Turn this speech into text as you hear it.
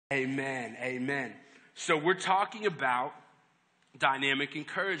Amen. Amen. So we're talking about dynamic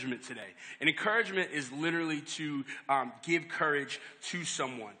encouragement today. And encouragement is literally to give courage to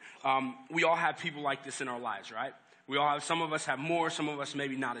someone. We all have people like this in our lives, right? Some of us have more, some of us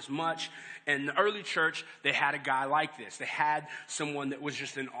maybe not as much. And the early church, they had a guy like this. They had someone that was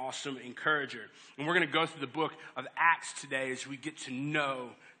just an awesome encourager. And we're going to go through the book of Acts today as we get to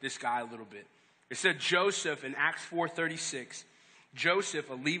know this guy a little bit. It said Joseph in Acts 4:36, Joseph,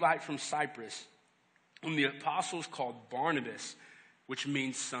 a Levite from Cyprus, whom the apostles called Barnabas, which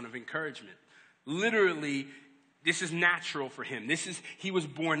means son of encouragement. Literally, this is natural for him. He was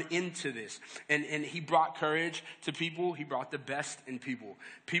born into this. And he brought courage to people. He brought the best in people.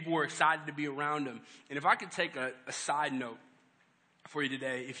 People were excited to be around him. And if I could take a side note for you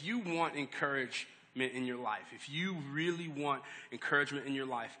today, if you want encouragement in your life, if you really want encouragement in your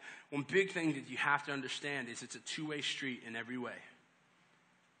life, one big thing that you have to understand is it's a two-way street in every way.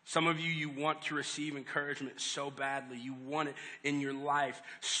 Some of you want to receive encouragement so badly. You want it in your life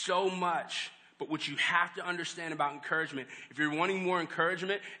so much. But what you have to understand about encouragement, if you're wanting more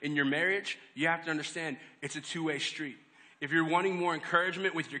encouragement in your marriage, you have to understand it's a two-way street. If you're wanting more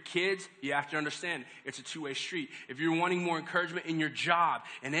encouragement with your kids, you have to understand it's a two-way street. If you're wanting more encouragement in your job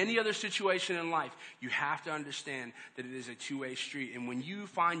and any other situation in life, you have to understand that it is a two-way street. And when you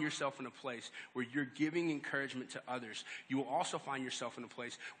find yourself in a place where you're giving encouragement to others, you will also find yourself in a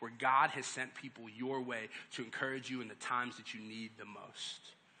place where God has sent people your way to encourage you in the times that you need the most.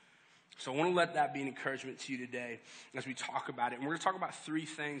 So I want to let that be an encouragement to you today as we talk about it. And we're going to talk about three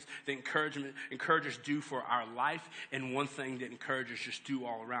things that encouragers do for our life and one thing that encouragers just do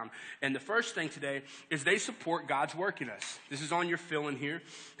all around. And the first thing today is they support God's work in us. This is on your fill in here.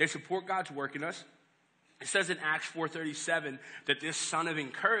 They support God's work in us. It says in Acts 4:37 that this son of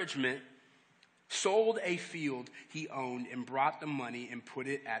encouragement sold a field he owned and brought the money and put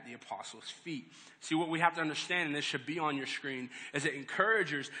it at the apostles' feet. See, what we have to understand, and this should be on your screen, is that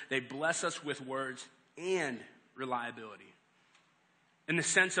encouragers, they bless us with words and reliability. In the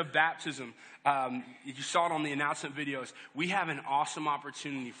sense of baptism, you saw it on the announcement videos, we have an awesome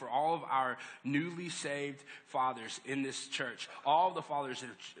opportunity for all of our newly saved fathers in this church, all the fathers that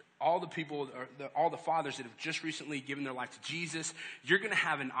have just recently given their life to Jesus. You're going to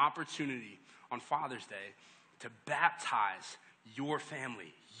have an opportunity on Father's Day to baptize your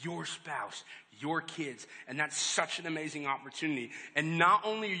family, your spouse, your kids. And that's such an amazing opportunity. And not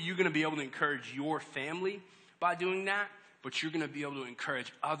only are you going to be able to encourage your family by doing that, but you're going to be able to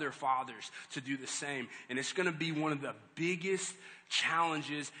encourage other fathers to do the same. And it's going to be one of the biggest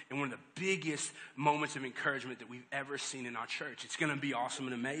challenges and one of the biggest moments of encouragement that we've ever seen in our church. It's going to be awesome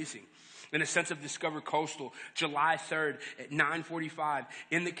and amazing. In a sense of Discover Coastal, July 3rd at 9:45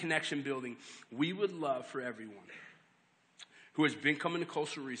 in the Connection Building, we would love for everyone who has been coming to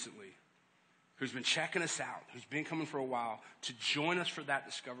Coastal recently, who's been checking us out, who's been coming for a while, to join us for that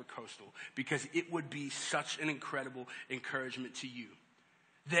Discover Coastal, because it would be such an incredible encouragement to you.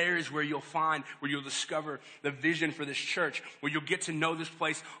 There is where you'll discover the vision for this church, where you'll get to know this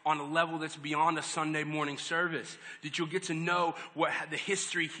place on a level that's beyond a Sunday morning service, that you'll get to know the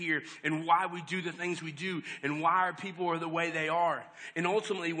history here and why we do the things we do and why our people are the way they are. And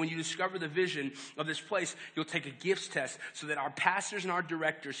ultimately, when you discover the vision of this place, you'll take a gifts test so that our pastors and our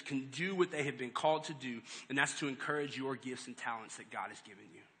directors can do what they have been called to do, and that's to encourage your gifts and talents that God has given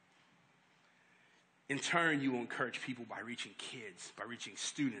you. In turn, you will encourage people by reaching kids, by reaching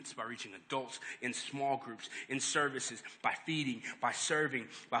students, by reaching adults in small groups, in services, by feeding, by serving,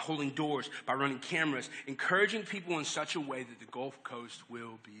 by holding doors, by running cameras, encouraging people in such a way that the Gulf Coast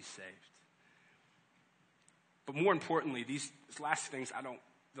will be saved. But more importantly, the last two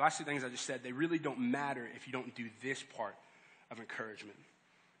things I just said, they really don't matter if you don't do this part of encouragement.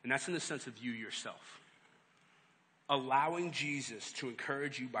 And that's in the sense of you yourself. Allowing Jesus to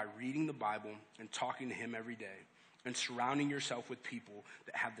encourage you by reading the Bible and talking to him every day and surrounding yourself with people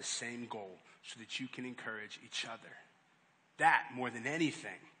that have the same goal so that you can encourage each other. That, more than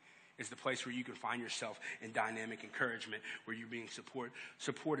anything, is the place where you can find yourself in dynamic encouragement, where you're being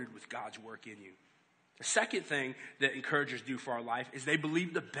supported with God's work in you. The second thing that encouragers do for our life is they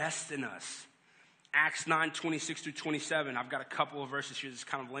believe the best in us. Acts 9:26-27. I've got a couple of verses here that's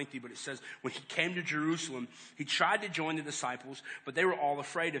kind of lengthy, but it says, when he came to Jerusalem, he tried to join the disciples, but they were all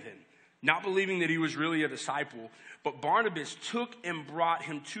afraid of him, not believing that he was really a disciple. But Barnabas took and brought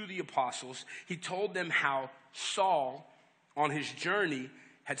him to the apostles. He told them how Saul, on his journey,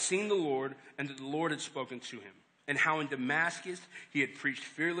 had seen the Lord and that the Lord had spoken to him, and how in Damascus he had preached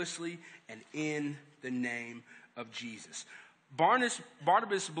fearlessly and in the name of Jesus.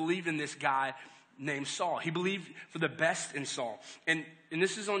 Barnabas believed in this guy named Saul. He believed for the best in Saul. And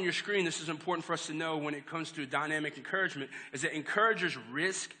this is on your screen. This is important for us to know when it comes to dynamic encouragement, is that encouragers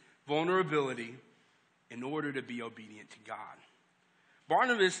risk vulnerability in order to be obedient to God.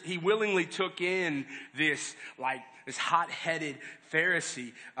 Barnabas, he willingly took in this hot-headed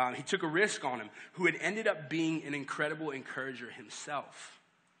Pharisee. He took a risk on him, who had ended up being an incredible encourager himself.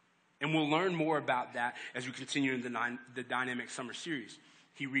 And we'll learn more about that as we continue in the Dynamic Summer Series.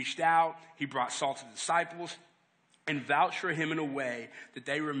 He reached out, he brought Saul to the disciples, and vouched for him in a way that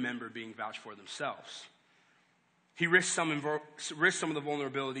they remember being vouched for themselves. He risked some of the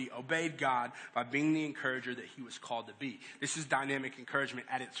vulnerability, obeyed God by being the encourager that he was called to be. This is dynamic encouragement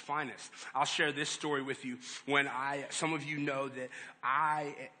at its finest. I'll share this story with you. Some of you know that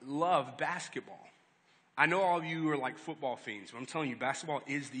I love basketball. I know all of you are like football fiends, but I'm telling you, basketball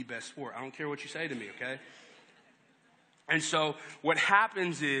is the best sport. I don't care what you say to me, okay? And so what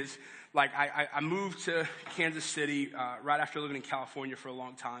happens is, I moved to Kansas City right after living in California for a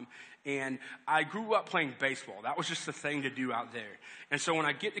long time, and I grew up playing baseball. That was just the thing to do out there. And so when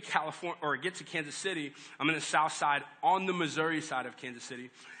I get to Kansas City, I'm in the south side, on the Missouri side of Kansas City,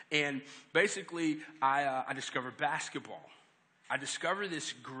 and basically I discovered basketball. I discovered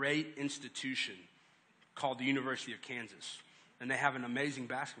this great institution called the University of Kansas. And they have an amazing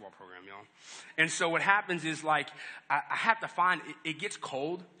basketball program, y'all. And so what happens is, I have to find, it gets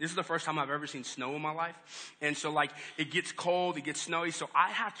cold. This is the first time I've ever seen snow in my life. And so, it gets cold, it gets snowy. So I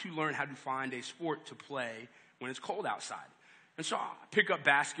have to learn how to find a sport to play when it's cold outside. And so I pick up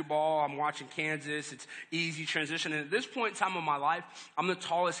basketball. I'm watching Kansas. It's easy transition. And at this point in time of my life, I'm the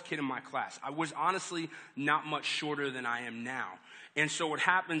tallest kid in my class. I was honestly not much shorter than I am now. And so what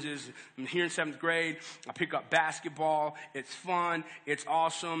happens is, I'm here in 7th grade, I pick up basketball, it's fun, it's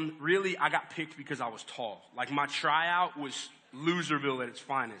awesome. Really, I got picked because I was tall. My tryout was Loserville at its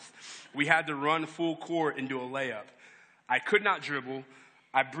finest. We had to run full court and do a layup. I could not dribble.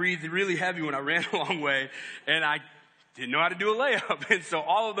 I breathed really heavy when I ran a long way, and I didn't know how to do a layup. And so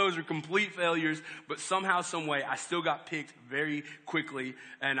all of those are complete failures, but somehow, some way, I still got picked very quickly,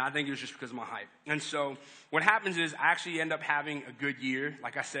 and I think it was just because of my height. And so what happens is, I actually end up having a good year.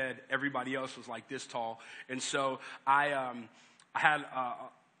 Like I said, everybody else was like this tall. And so I had a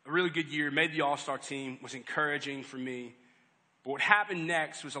really good year, made the all-star team, was encouraging for me. But what happened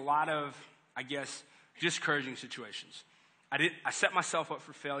next was a lot of, discouraging situations. I set myself up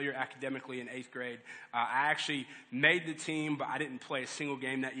for failure academically in 8th grade. I actually made the team, but I didn't play a single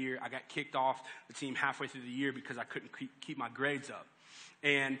game that year. I got kicked off the team halfway through the year because I couldn't keep my grades up.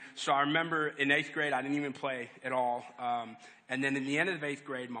 And so I remember in 8th grade, I didn't even play at all. And then in the end of 8th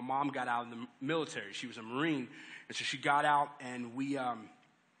grade, my mom got out of the military. She was a Marine. And so she got out, and we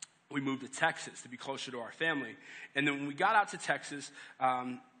moved to Texas to be closer to our family. And then when we got out to Texas,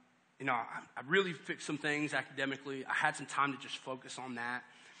 I really fixed some things academically. I had some time to just focus on that.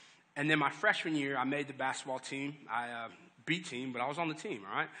 And then my freshman year, I made the basketball team. B team, but I was on the team,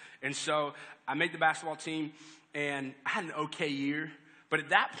 all right? And so I made the basketball team, and I had an okay year. But at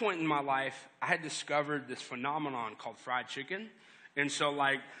that point in my life, I had discovered this phenomenon called fried chicken. And so,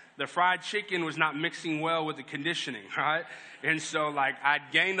 the fried chicken was not mixing well with the conditioning, right? And so, I'd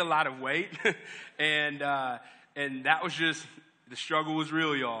gained a lot of weight, and that was just... The struggle was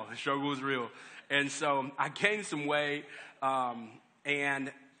real, y'all. The struggle was real. And so I gained some weight, and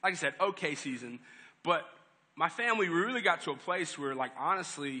like I said, okay season. But my family, we really got to a place where,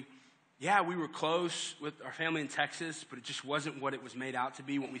 honestly, yeah, we were close with our family in Texas, but it just wasn't what it was made out to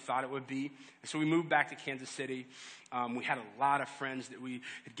be, what we thought it would be. And so we moved back to Kansas City. We had a lot of friends that we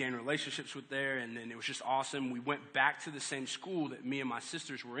had gained relationships with there, and then it was just awesome. We went back to the same school that me and my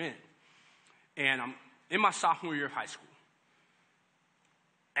sisters were in. And I'm in my sophomore year of high school.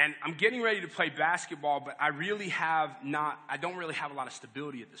 And I'm getting ready to play basketball, but I don't really have a lot of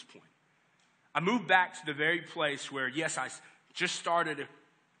stability at this point. I moved back to the very place where, yes, I just started a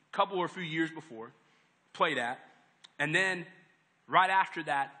couple or a few years before, played at, and then right after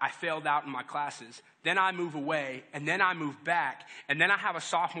that, I failed out in my classes. Then I move away, and then I move back, and then I have a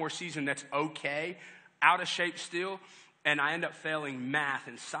sophomore season that's okay, out of shape still, and I end up failing math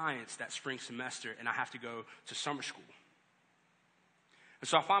and science that spring semester, and I have to go to summer school. And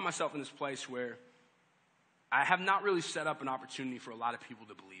so I find myself in this place where I have not really set up an opportunity for a lot of people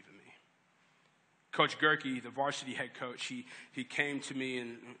to believe in me. Coach Gerke, the varsity head coach, he came to me,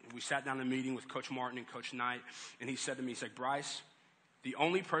 and we sat down in a meeting with Coach Martin and Coach Knight, and he said to me, Bryce, the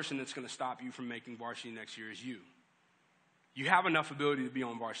only person that's going to stop you from making varsity next year is you. You have enough ability to be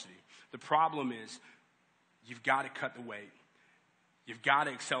on varsity. The problem is you've got to cut the weight. You've got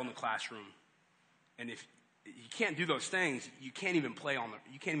to excel in the classroom. And if you can't do those things, you can't even play on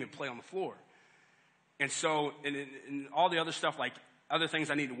the floor. And so, and all the other stuff, like other things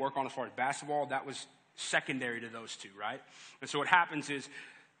I need to work on as far as basketball, that was secondary to those two, right? And so what happens is,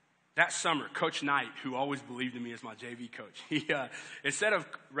 that summer, Coach Knight, who always believed in me as my JV coach, he instead of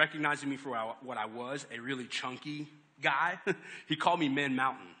recognizing me for what I was, a really chunky guy, he called me Man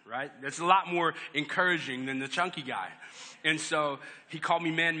Mountain, right? That's a lot more encouraging than the chunky guy. And so he called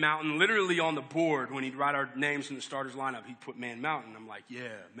me Man Mountain. Literally on the board, when he'd write our names in the starters lineup, he'd put Man Mountain. I'm like, yeah,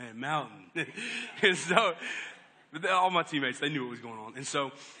 Man Mountain. And so all my teammates, they knew what was going on. And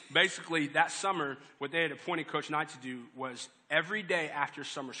so basically that summer, what they had appointed Coach Knight to do was every day after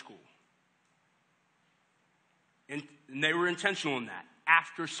summer school, and they were intentional in that,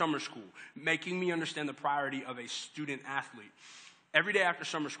 after summer school, making me understand the priority of a student athlete. Every day after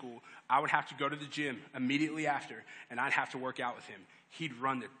summer school, I would have to go to the gym immediately after, and I'd have to work out with him. He'd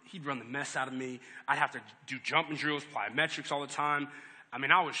run the mess out of me. I'd have to do jumping drills, plyometrics all the time. I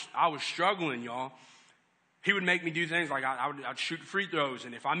mean, I was struggling, y'all. He would make me do things like I'd shoot free throws,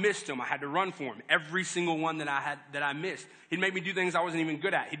 and if I missed them, I had to run for him. Every single one that I missed. He'd make me do things I wasn't even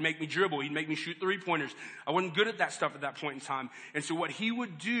good at. He'd make me dribble. He'd make me shoot three-pointers. I wasn't good at that stuff at that point in time. And so what he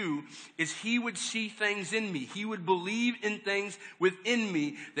would do is he would see things in me. He would believe in things within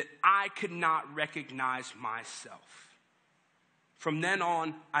me that I could not recognize myself. From then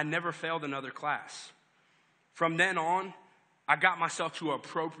on, I never failed another class. From then on, I got myself to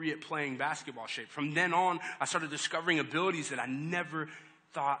appropriate playing basketball shape. From then on, I started discovering abilities that I never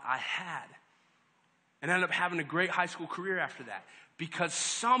thought I had. And I ended up having a great high school career after that because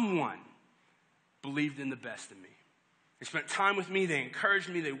someone believed in the best in me. They spent time with me. They encouraged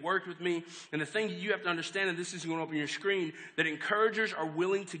me. They worked with me. And the thing that you have to understand, and this is going to open your screen, that encouragers are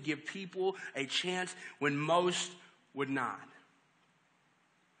willing to give people a chance when most would not.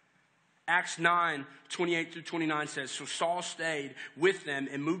 Acts 9, 28 through 29 says, so Saul stayed with them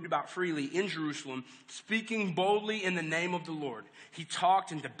and moved about freely in Jerusalem, speaking boldly in the name of the Lord. He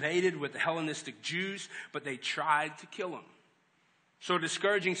talked and debated with the Hellenistic Jews, but they tried to kill him. So a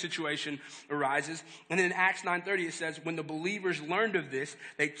discouraging situation arises. And in Acts 9:30 it says, when the believers learned of this,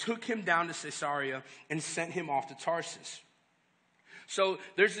 they took him down to Caesarea and sent him off to Tarsus. So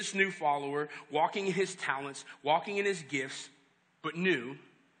there's this new follower walking in his talents, walking in his gifts, but new.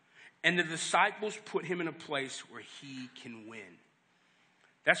 And the disciples put him in a place where he can win.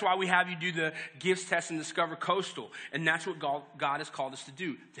 That's why we have you do the gifts test and discover Coastal. And that's what God has called us to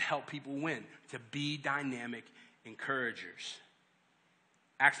do, to help people win, to be dynamic encouragers.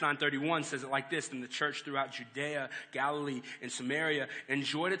 Acts 9:31 says it like this, and the church throughout Judea, Galilee, and Samaria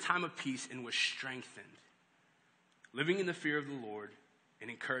enjoyed a time of peace and was strengthened. Living in the fear of the Lord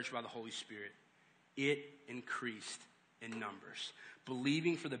and encouraged by the Holy Spirit, it increased in numbers.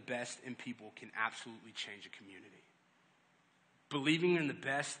 Believing for the best in people can absolutely change a community. Believing in the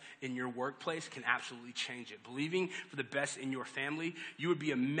best in your workplace can absolutely change it. Believing for the best in your family, you would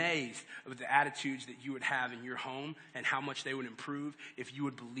be amazed of the attitudes that you would have in your home and how much they would improve if you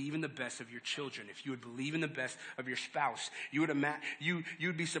would believe in the best of your children, if you would believe in the best of your spouse. You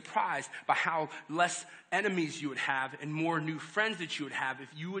would be surprised by how less enemies you would have and more new friends that you would have if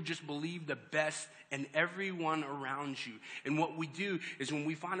you would just believe the best in everyone around you. And what we do is when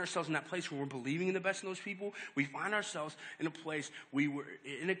we find ourselves in that place where we're believing in the best in those people, we find ourselves in a place we were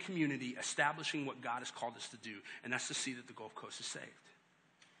in a community establishing what God has called us to do, and that's to see that the Gulf Coast is saved.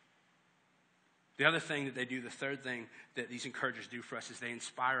 The other thing that they do, the third thing that these encouragers do for us, is they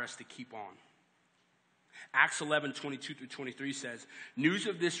inspire us to keep on. Acts 11, 22 through 23 says, news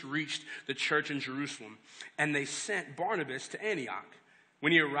of this reached the church in Jerusalem, and they sent Barnabas to Antioch.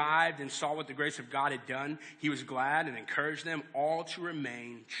 When he arrived and saw what the grace of God had done, he was glad and encouraged them all to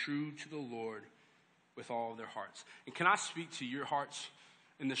remain true to the Lord with all of their hearts. And can I speak to your hearts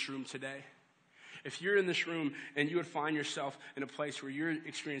in this room today? If you're in this room and you would find yourself in a place where you're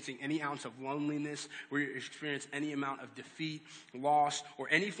experiencing any ounce of loneliness, where you experience any amount of defeat, loss, or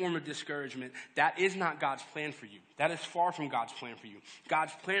any form of discouragement, that is not God's plan for you. That is far from God's plan for you.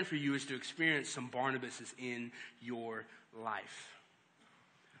 God's plan for you is to experience some Barnabases in your life.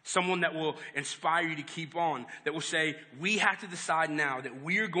 Someone that will inspire you to keep on, that will say, we have to decide now that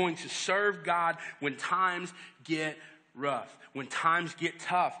we're going to serve God when times get rough, when times get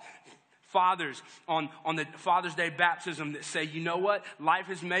tough. Fathers on the Father's Day baptism that say, you know what, life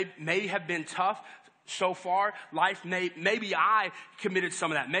may have been tough so far, life maybe I committed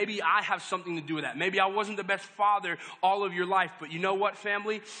some of that. Maybe I have something to do with that. Maybe I wasn't the best father all of your life. But you know what,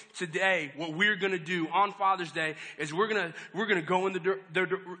 family? Today, what we're going to do on Father's Day is we're going to go in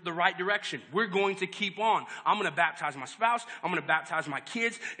the right direction. We're going to keep on. I'm going to baptize my spouse. I'm going to baptize my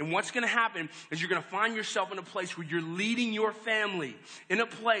kids. And what's going to happen is you're going to find yourself in a place where you're leading your family, in a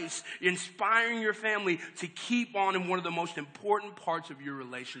place, inspiring your family to keep on in one of the most important parts of your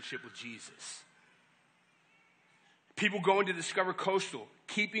relationship with Jesus. People going to Discover Coastal,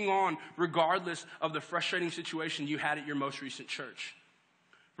 keeping on regardless of the frustrating situation you had at your most recent church.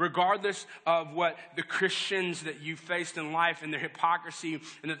 Regardless of what the Christians that you faced in life and their hypocrisy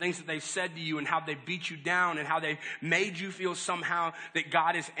and the things that they've said to you and how they beat you down and how they made you feel somehow that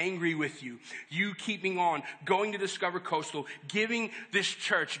God is angry with you. You keeping on, going to Discover Coastal, giving this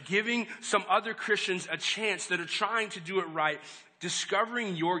church, giving some other Christians a chance that are trying to do it right,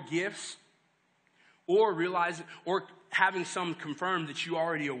 discovering your gifts, or having some confirmed that you're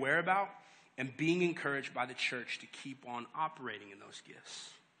already aware about, and being encouraged by the church to keep on operating in those gifts.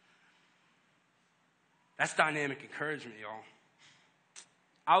 That's dynamic encouragement, y'all.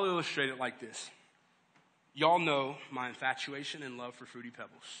 I'll illustrate it like this. Y'all know my infatuation and love for Fruity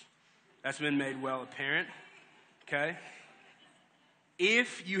Pebbles. That's been made well apparent, okay?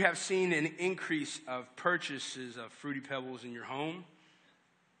 If you have seen an increase of purchases of Fruity Pebbles in your home,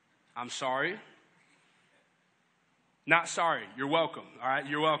 I'm sorry. Not sorry. You're welcome. All right?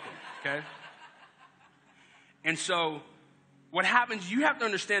 You're welcome. Okay? And so what happens, you have to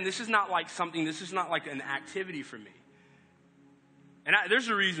understand this is not like an activity for me. And there's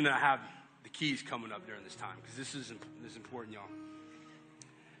a reason that I have the keys coming up during this time, because this is important, y'all.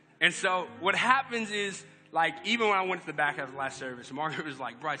 And so what happens is, like, even when I went to the back after the last service, Margaret was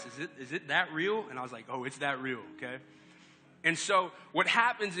like, Bryce, is it that real? And I was like, oh, it's that real, okay? And so what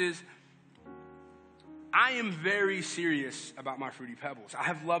happens is, I am very serious about my Fruity Pebbles. I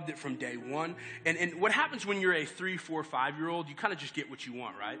have loved it from day one. And what happens when you're a 3, 4, 5-year-old, you kind of just get what you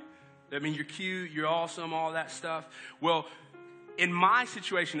want, right? I mean, you're cute, you're awesome, all that stuff. Well, in my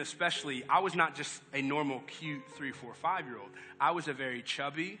situation especially, I was not just a normal, cute 3, 4, 5-year-old. I was a very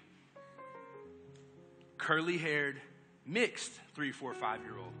chubby, curly-haired, mixed 3, 4,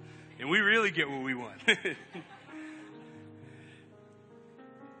 5-year-old. And we really get what we want.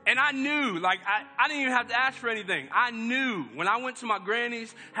 And I knew, like, I didn't even have to ask for anything. I knew when I went to my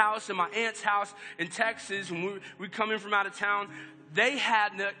granny's house and my aunt's house in Texas, when we come in from out of town, they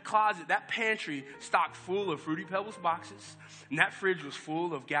had that closet, that pantry stocked full of Fruity Pebbles boxes. And that fridge was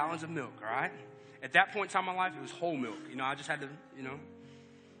full of gallons of milk, all right? At that point in time in my life, it was whole milk. I just had to,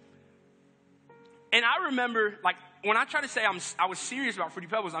 And I remember, like, when I try to say I was serious about Fruity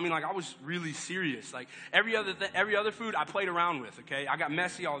Pebbles, I mean, like, I was really serious. Like, every other food I played around with, okay? I got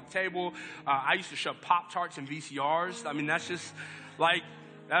messy all the table. I used to shove Pop-Tarts in VCRs. I mean, that's just, like,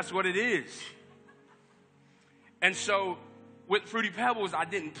 that's what it is. And so, with Fruity Pebbles, I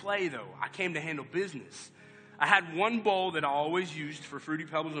didn't play, though. I came to handle business. I had one bowl that I always used for Fruity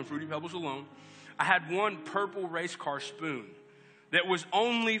Pebbles and Fruity Pebbles alone. I had one purple race car spoon that was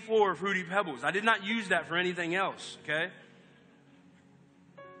only for Fruity Pebbles. I did not use that for anything else, okay?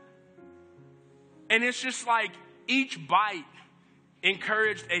 And it's just like each bite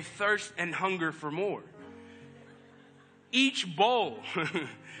encouraged a thirst and hunger for more. Each bowl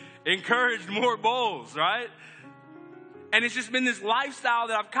encouraged more bowls, right? And it's just been this lifestyle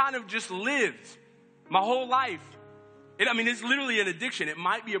that I've kind of just lived my whole life. It's literally an addiction. It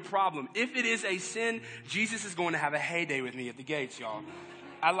might be a problem. If it is a sin, Jesus is going to have a heyday with me at the gates, y'all.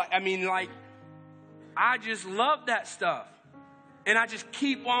 I just love that stuff. And I just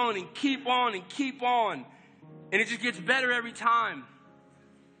keep on and keep on and keep on. And it just gets better every time.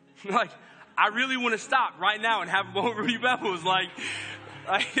 Like, I really want to stop right now and have a bowl of Fruity Pebbles.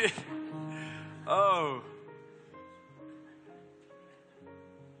 Oh.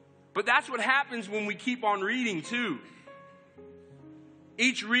 But that's what happens when we keep on reading, too.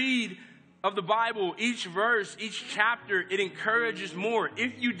 Each read of the Bible, each verse, each chapter, it encourages more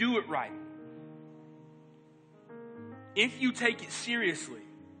if you do it right. If you take it seriously.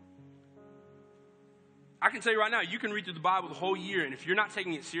 I can tell you right now, you can read through the Bible the whole year, and if you're not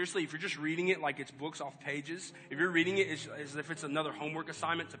taking it seriously, if you're just reading it like it's books off pages, if you're reading it as if it's another homework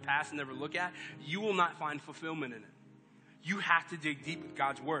assignment to pass and never look at, you will not find fulfillment in it. You have to dig deep with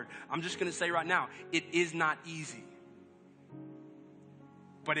God's word. I'm just going to say right now, it is not easy.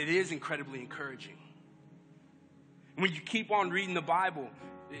 But it is incredibly encouraging. When you keep on reading the Bible,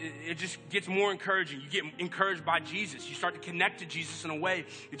 it just gets more encouraging. You get encouraged by Jesus. You start to connect to Jesus in a way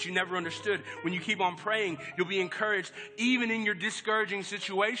that you never understood. When you keep on praying, you'll be encouraged even in your discouraging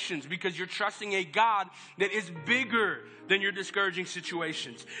situations because you're trusting a God that is bigger than your discouraging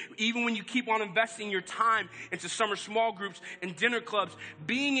situations. Even when you keep on investing your time into summer small groups and dinner clubs,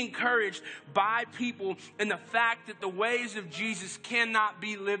 being encouraged by people and the fact that the ways of Jesus cannot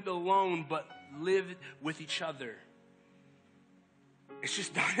be lived alone but lived with each other. It's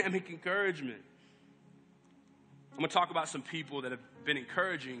just dynamic encouragement. I'm going to talk about some people that have been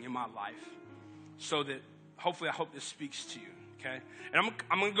encouraging in my life so that hopefully I hope this speaks to you, okay? And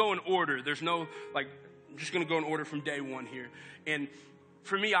I'm going to go in order. There's no, I'm just going to go in order from day one here. And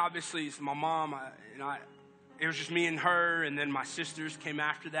for me, obviously, it's my mom. It was just me and her, and then my sisters came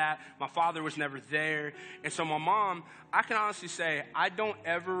after that. My father was never there. And so my mom, I can honestly say, I don't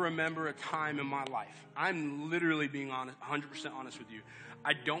ever remember a time in my life. I'm literally being honest, 100% honest with you.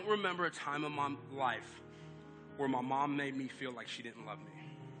 I don't remember a time in my life where my mom made me feel like she didn't love me.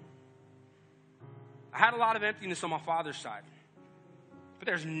 I had a lot of emptiness on my father's side. But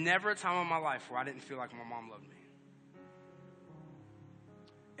there's never a time in my life where I didn't feel like my mom loved me.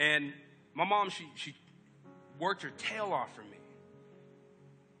 And my mom, she worked her tail off for me.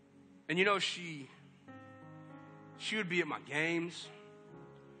 And you know, she would be at my games.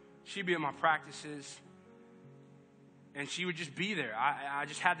 She'd be at my practices. And she would just be there. I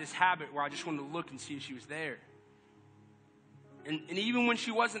just had this habit where I just wanted to look and see if she was there. And even when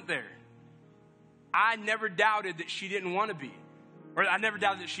she wasn't there, I never doubted that she didn't want to be. Or I never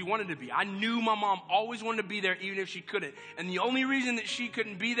doubted that she wanted to be. I knew my mom always wanted to be there even if she couldn't. And the only reason that she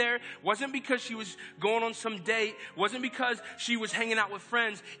couldn't be there wasn't because she was going on some date. Wasn't because she was hanging out with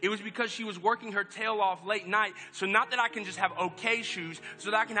friends. It was because she was working her tail off late night. So not that I can just have okay shoes,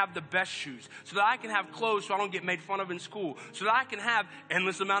 so that I can have the best shoes. So that I can have clothes so I don't get made fun of in school. So that I can have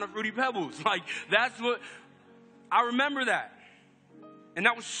endless amount of Fruity Pebbles. That's what, I remember that. And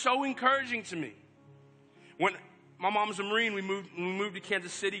that was so encouraging to me. When my mom was a Marine, we moved to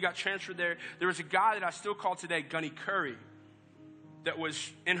Kansas City, got transferred there. There was a guy that I still call today Gunny Curry that was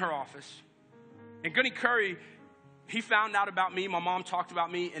in her office. And Gunny Curry, he found out about me. My mom talked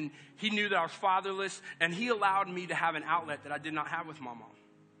about me, and he knew that I was fatherless, and he allowed me to have an outlet that I did not have with my mom.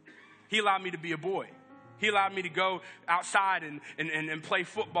 He allowed me to be a boy. He allowed me to go outside and play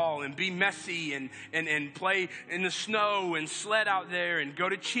football and be messy and play in the snow and sled out there and go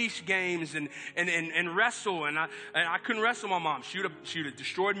to Chiefs games and wrestle. And I couldn't wrestle my mom. She would have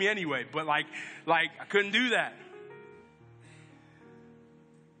destroyed me anyway. But I couldn't do that.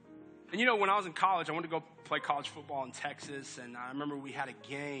 And you know, when I was in college, I wanted to go play college football in Texas. And I remember we had a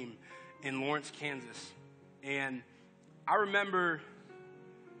game in Lawrence, Kansas. And I remember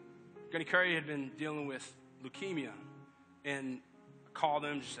Gunny Curry had been dealing with leukemia, and I called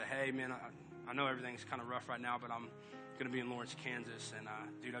him, just said, hey, man, I know everything's kind of rough right now, but I'm going to be in Lawrence, Kansas, and,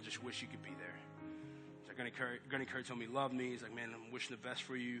 dude, I just wish you could be there. So Gunny Curry told me he loved me. He's like, man, I'm wishing the best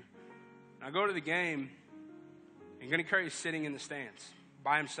for you. And I go to the game, and Gunny Curry is sitting in the stands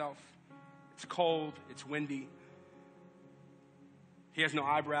by himself. It's cold. It's windy. He has no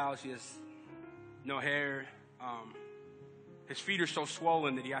eyebrows. He has no hair. His feet are so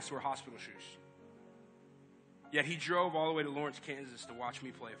swollen that he has to wear hospital shoes. Yet he drove all the way to Lawrence, Kansas to watch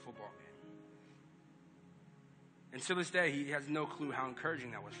me play a football game. And to this day, he has no clue how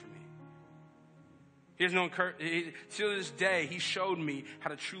encouraging that was for me. To this day, he showed me how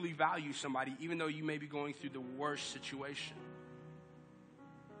to truly value somebody, even though you may be going through the worst situation.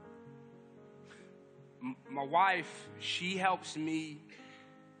 My wife, she helps me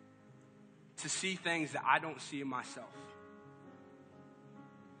to see things that I don't see in myself.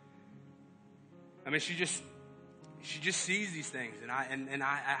 I mean, she just sees these things, and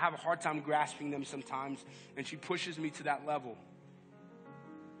I have a hard time grasping them sometimes, and she pushes me to that level.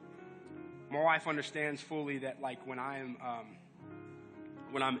 My wife understands fully that, when I'm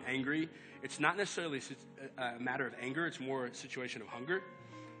angry, it's not necessarily a matter of anger; it's more a situation of hunger,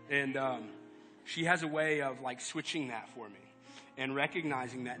 and she has a way of switching that for me, and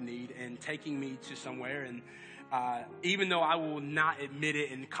recognizing that need, and taking me to somewhere. And even though I will not admit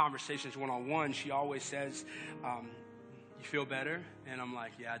it in conversations one-on-one, she always says, you feel better? And I'm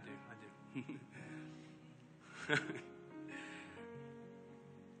like, yeah, I do.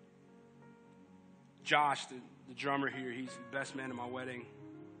 Josh, the drummer here, he's the best man at my wedding.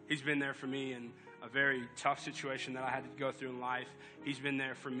 He's been there for me in a very tough situation that I had to go through in life. He's been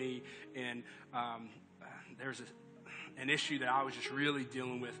there for me, and there's an issue that I was just really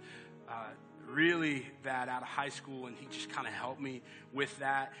dealing with really bad out of high school, and he just kind of helped me with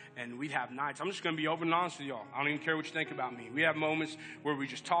that. And we'd have nights. I'm just going to be open and honest with y'all. I don't even care what you think about me. We have moments where we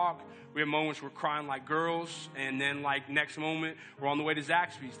just talk. We have moments where we're crying like girls. And then, like, next moment, we're on the way to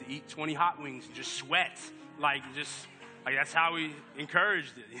Zaxby's to eat 20 hot wings and just sweat. Like, that's how we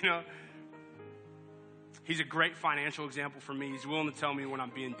encouraged it, you know? He's a great financial example for me. He's willing to tell me when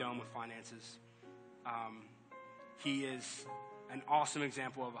I'm being dumb with finances. He is an awesome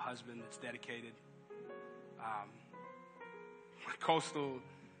example of a husband that's dedicated. My Coastal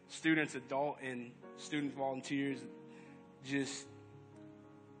students, adult and student volunteers,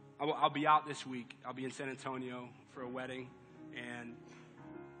 I'll be out this week. I'll be in San Antonio for a wedding, and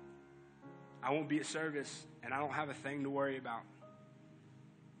I won't be at service, and I don't have a thing to worry about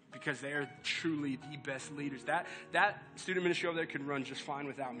because they are truly the best leaders. That student ministry over there could run just fine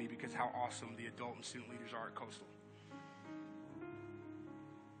without me because how awesome the adult and student leaders are at Coastal.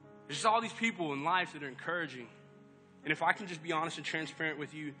 There's just all these people in life that are encouraging. And if I can just be honest and transparent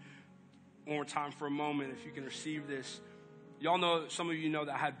with you one more time for a moment, if you can receive this. Y'all know, some of you know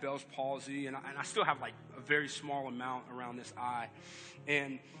that I had Bell's palsy, and I still have like a very small amount around this eye.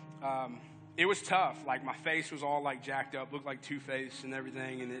 And it was tough. Like my face was all like jacked up, looked like Two-Face and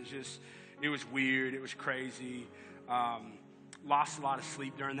everything. And it was weird. It was crazy. Lost a lot of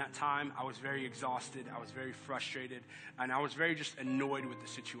sleep during that time. I was very exhausted. I was very frustrated. And I was very just annoyed with the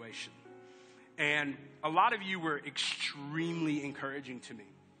situation. And a lot of you were extremely encouraging to me.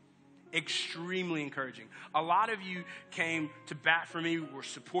 Extremely encouraging. A lot of you came to bat for me, were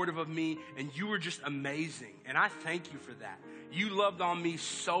supportive of me, and you were just amazing. And I thank you for that. You loved on me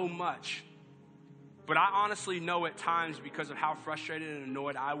so much. But I honestly know at times, because of how frustrated and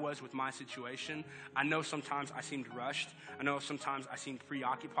annoyed I was with my situation, I know sometimes I seemed rushed. I know sometimes I seemed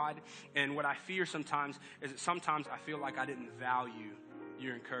preoccupied. And what I fear sometimes is that sometimes I feel like I didn't value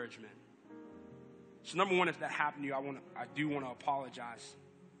your encouragement. So number one, if that happened to you, I do want to apologize.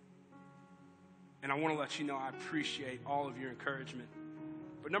 And I want to let you know I appreciate all of your encouragement.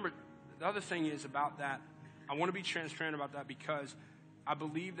 But the other thing is about that, I want to be transparent about that because I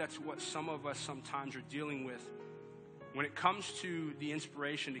believe that's what some of us sometimes are dealing with. When it comes to the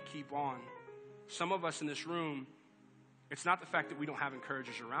inspiration to keep on, some of us in this room, it's not the fact that we don't have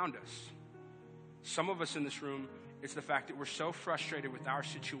encouragers around us. Some of us in this room, it's the fact that we're so frustrated with our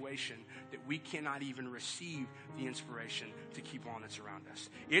situation that we cannot even receive the inspiration to keep on that's around us.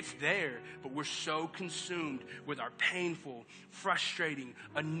 It's there, but we're so consumed with our painful, frustrating,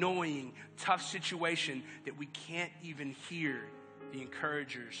 annoying, tough situation that we can't even hear the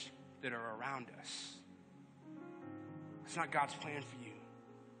encouragers that are around us. That's not God's plan for you.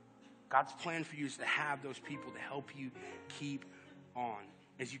 God's plan for you is to have those people to help you keep on.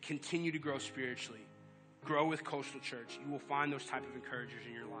 As you continue to grow spiritually, grow with Coastal Church, you will find those type of encouragers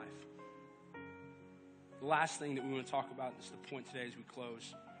in your life. The last thing that we want to talk about, this is the point today as we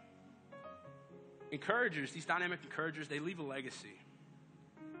close. Encouragers, these dynamic encouragers, they leave a legacy.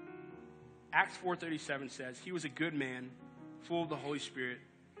 Acts 4:37 says, he was a good man, full of the Holy Spirit,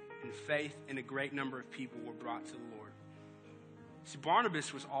 and faith, and a great number of people were brought to the Lord. See,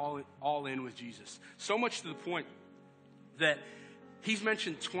 Barnabas was all in with Jesus. So much to the point that he's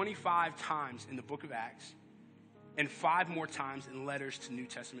mentioned 25 times in the book of Acts and 5 more times in letters to New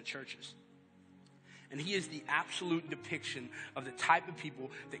Testament churches. And he is the absolute depiction of the type of people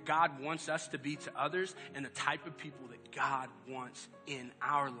that God wants us to be to others and the type of people that God wants in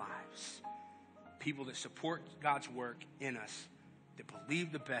our lives. People that support God's work in us, that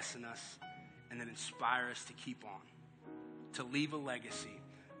believe the best in us, and that inspire us to keep on, to leave a legacy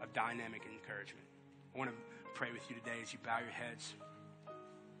of dynamic encouragement. I want to pray with you today as you bow your heads.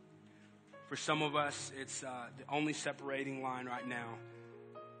 For some of us, it's the only separating line right now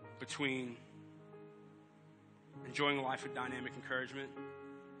between enjoying a life of dynamic encouragement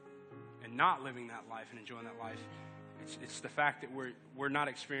and not living that life and enjoying that life. It's the fact that we're not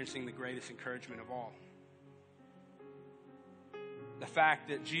experiencing the greatest encouragement of all. The fact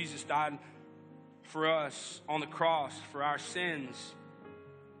that Jesus died for us on the cross for our sins.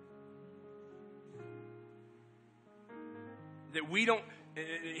 That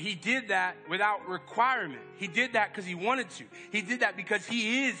he did that without requirement. He did that because he wanted to. He did that because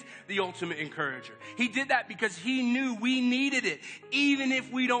he is the ultimate encourager. He did that because he knew we needed it, even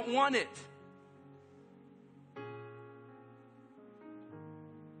if we don't want it.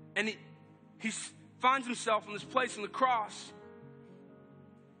 And he finds himself in this place on the cross,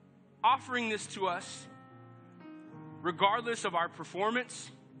 offering this to us, regardless of our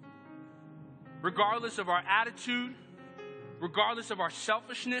performance, regardless of our attitude, regardless of our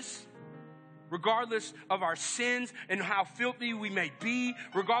selfishness, regardless of our sins and how filthy we may be,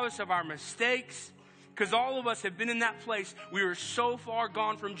 regardless of our mistakes. Because all of us have been in that place. We are so far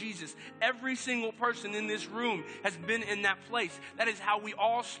gone from Jesus. Every single person in this room has been in that place. That is how we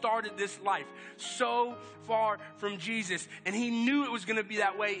all started this life. So far from Jesus. And he knew it was going to be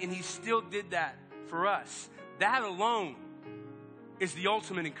that way, and he still did that for us. That alone is the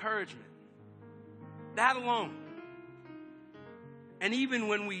ultimate encouragement. That alone. And even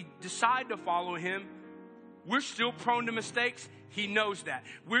when we decide to follow him, we're still prone to mistakes. He knows that.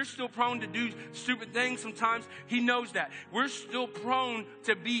 We're still prone to do stupid things sometimes. He knows that. We're still prone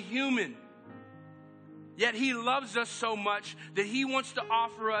to be human. Yet he loves us so much that he wants to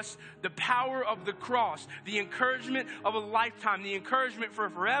offer us the power of the cross, the encouragement of a lifetime, the encouragement for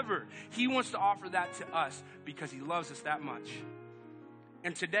forever. He wants to offer that to us because he loves us that much.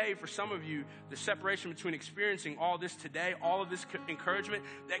 And today, for some of you, the separation between experiencing all this today, all of this encouragement,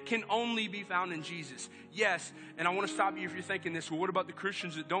 that can only be found in Jesus. Yes, and I want to stop you if you're thinking this, well, what about the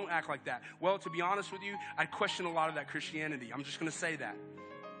Christians that don't act like that? Well, to be honest with you, I question a lot of that Christianity. I'm just going to say that.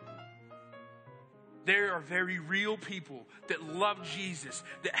 There are very real people that love Jesus,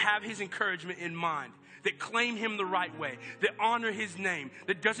 that have his encouragement in mind, that claim him the right way, that honor his name,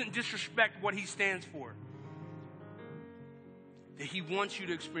 that doesn't disrespect what he stands for. That he wants you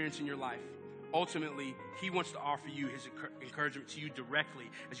to experience in your life. Ultimately, he wants to offer you his encouragement to you directly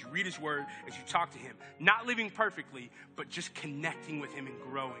as you read his word, as you talk to him. Not living perfectly, but just connecting with him and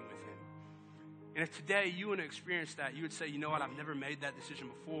growing with him. And if today you want to experience that, you would say, you know what, I've never made that decision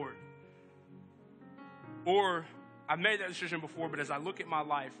before. Or, I've made that decision before, but as I look at my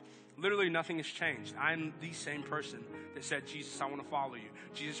life, literally nothing has changed. I'm the same person that said, Jesus, I want to follow you.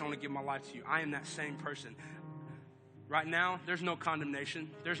 Jesus, I want to give my life to you. I am that same person. Right now, there's no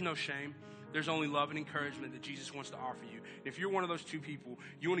condemnation. There's no shame. There's only love and encouragement that Jesus wants to offer you. If you're one of those two people,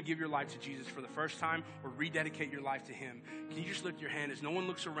 you want to give your life to Jesus for the first time or rededicate your life to him, can you just lift your hand as no one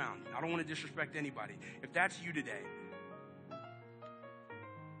looks around? I don't want to disrespect anybody. If that's you today,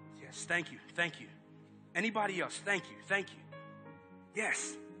 yes, thank you, thank you. Anybody else, thank you, thank you.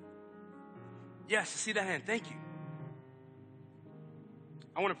 Yes. Yes, see that hand, thank you.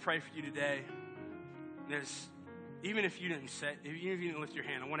 I want to pray for you today. Even if you didn't lift your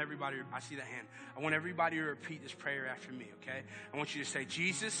hand, I want everybody, I see that hand. I want everybody to repeat this prayer after me, okay? I want you to say,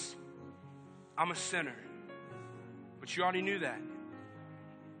 Jesus, I'm a sinner. But you already knew that.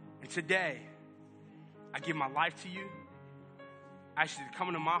 And today, I give my life to you. I ask you to come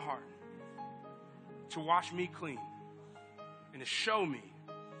into my heart, to wash me clean, and to show me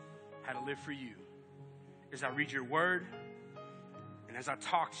how to live for you. As I read your word, and as I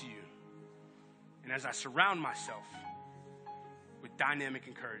talk to you, and as I surround myself with dynamic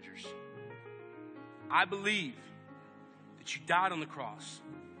encouragers. I believe that you died on the cross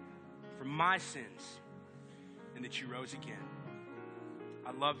for my sins and that you rose again.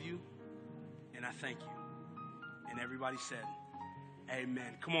 I love you and I thank you. And everybody said,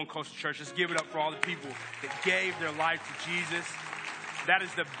 amen. Come on, Coastal Church, let's give it up for all the people that gave their life to Jesus. That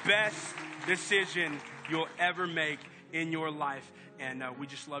is the best decision you'll ever make in your life. And we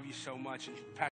just love you so much. And